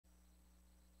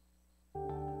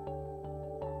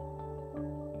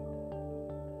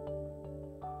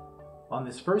On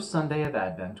this first Sunday of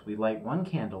Advent, we light one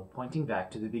candle pointing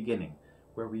back to the beginning,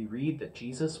 where we read that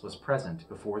Jesus was present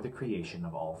before the creation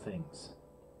of all things.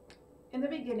 In the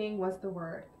beginning was the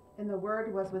Word, and the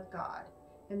Word was with God,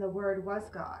 and the Word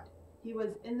was God. He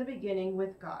was in the beginning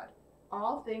with God.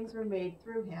 All things were made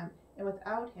through him, and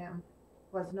without him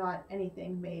was not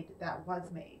anything made that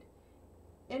was made.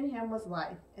 In him was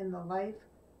life, and the life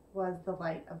was the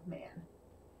light of man.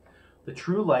 The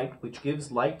true light, which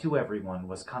gives light to everyone,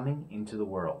 was coming into the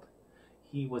world.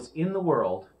 He was in the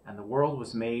world, and the world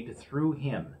was made through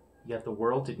him, yet the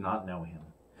world did not know him.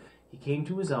 He came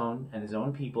to his own, and his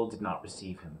own people did not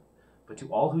receive him. But to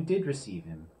all who did receive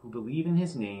him, who believe in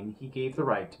his name, he gave the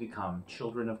right to become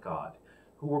children of God,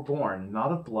 who were born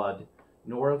not of blood,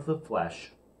 nor of the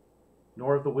flesh,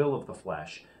 nor of the will of the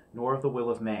flesh, nor of the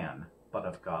will of man, but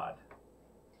of God.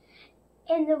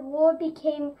 And the Word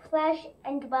became flesh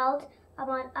and dwelt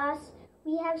among us.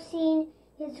 We have seen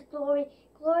his glory,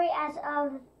 glory as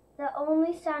of the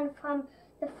only Son from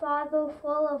the Father,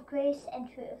 full of grace and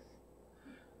truth.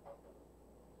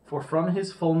 For from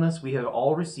his fullness we have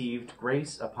all received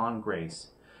grace upon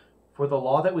grace. For the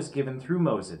law was given through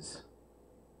Moses.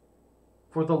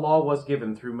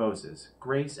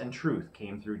 Grace and truth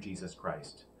came through Jesus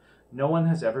Christ. No one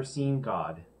has ever seen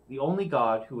God, the only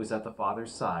God who is at the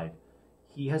Father's side.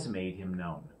 He has made him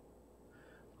known.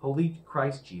 Holy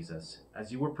Christ Jesus,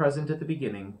 as you were present at the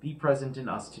beginning, be present in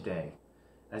us today.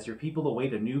 As your people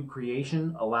await a new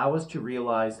creation, allow us to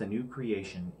realize the new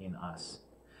creation in us.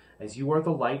 As you are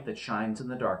the light that shines in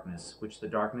the darkness, which the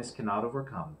darkness cannot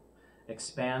overcome,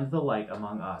 expand the light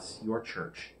among us, your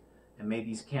church, and may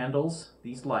these candles,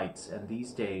 these lights, and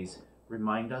these days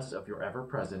remind us of your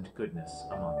ever-present goodness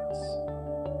among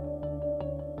us.